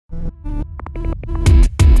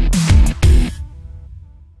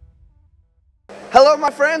Hello my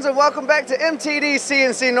friends, and welcome back to MTD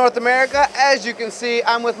CNC North America. As you can see,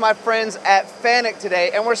 I'm with my friends at FANUC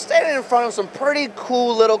today, and we're standing in front of some pretty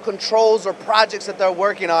cool little controls or projects that they're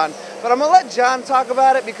working on. But I'm gonna let John talk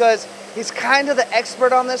about it because he's kind of the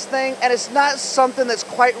expert on this thing, and it's not something that's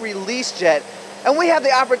quite released yet. And we have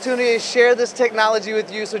the opportunity to share this technology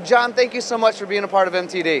with you. So John, thank you so much for being a part of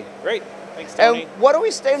MTD. Great. Thanks, Tony. And what are we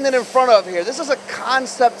standing in front of here? This is a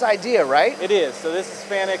concept idea, right? It is. So this is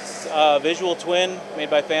FANUC's visual twin made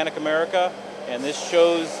by FANUC America, and this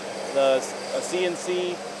shows a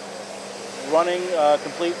CNC running a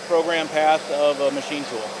complete program path of a machine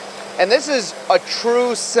tool. And this is a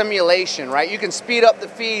true simulation, right? You can speed up the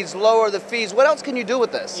feeds, lower the feeds. What else can you do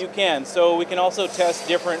with this? You can. So we can also test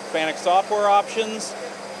different FANUC software options.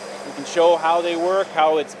 We can show how they work,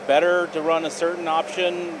 how it's better to run a certain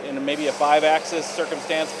option in maybe a 5-axis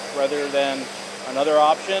circumstance rather than another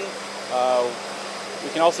option. We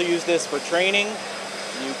can also use this for training.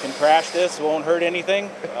 You can crash this, it won't hurt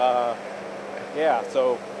anything. Yeah,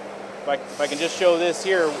 so if I can just show this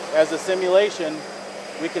here as a simulation,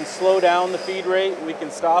 we can slow down the feed rate, we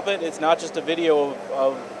can stop it. It's not just a video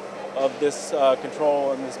of this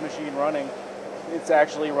control and this machine running. It's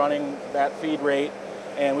actually running that feed rate.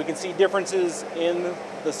 And we can see differences in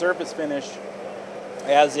the surface finish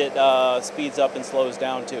as it speeds up and slows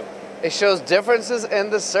down too. It shows differences in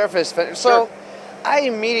the surface finish. So I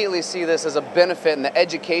immediately see this as a benefit in the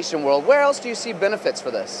education world. Where else do you see benefits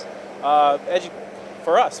for this?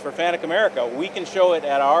 For us, for FANUC America, we can show it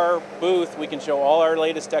at our booth. We can show all our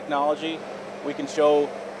latest technology. We can show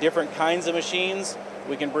different kinds of machines.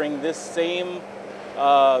 We can bring this same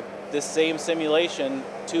simulation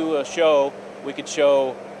to a show. We could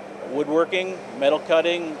show woodworking, metal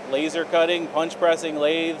cutting, laser cutting, punch pressing,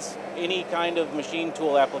 lathes, any kind of machine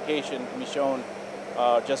tool application can be shown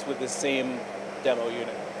just with this same demo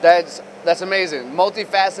unit. That's amazing.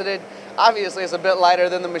 Multifaceted. Obviously, it's a bit lighter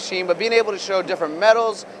than the machine, but being able to show different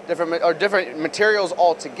metals, different materials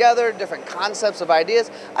all together, different concepts of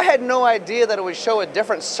ideas. I had no idea that it would show a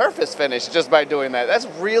different surface finish just by doing that. That's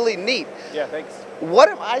really neat. Yeah, thanks. What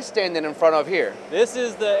am I standing in front of here? This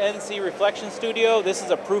is the NC Reflection Studio. This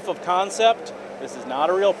is a proof of concept. This is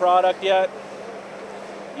not a real product yet.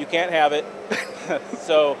 You can't have it.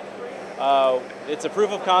 So it's a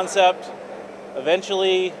proof of concept.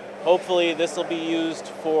 Eventually, hopefully, this will be used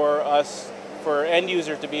for us, for end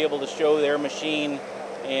users to be able to show their machine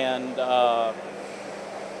and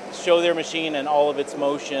all of its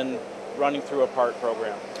motion running through a part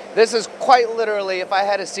program. This is quite literally, if I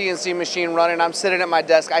had a CNC machine running, I'm sitting at my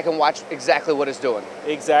desk, I can watch exactly what it's doing.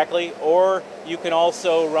 Exactly, or you can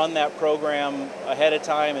also run that program ahead of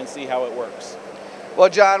time and see how it works. Well,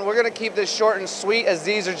 John, we're going to keep this short and sweet, as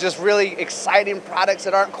these are just really exciting products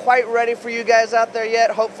that aren't quite ready for you guys out there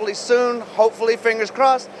yet. Hopefully soon, hopefully, fingers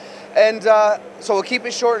crossed. And so we'll keep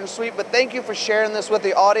it short and sweet, but thank you for sharing this with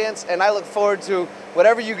the audience, and I look forward to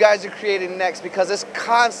whatever you guys are creating next, because it's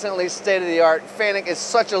constantly state-of-the-art. FANUC is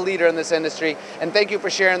such a leader in this industry, and thank you for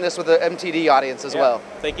sharing this with the MTD audience as well.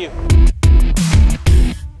 Thank you.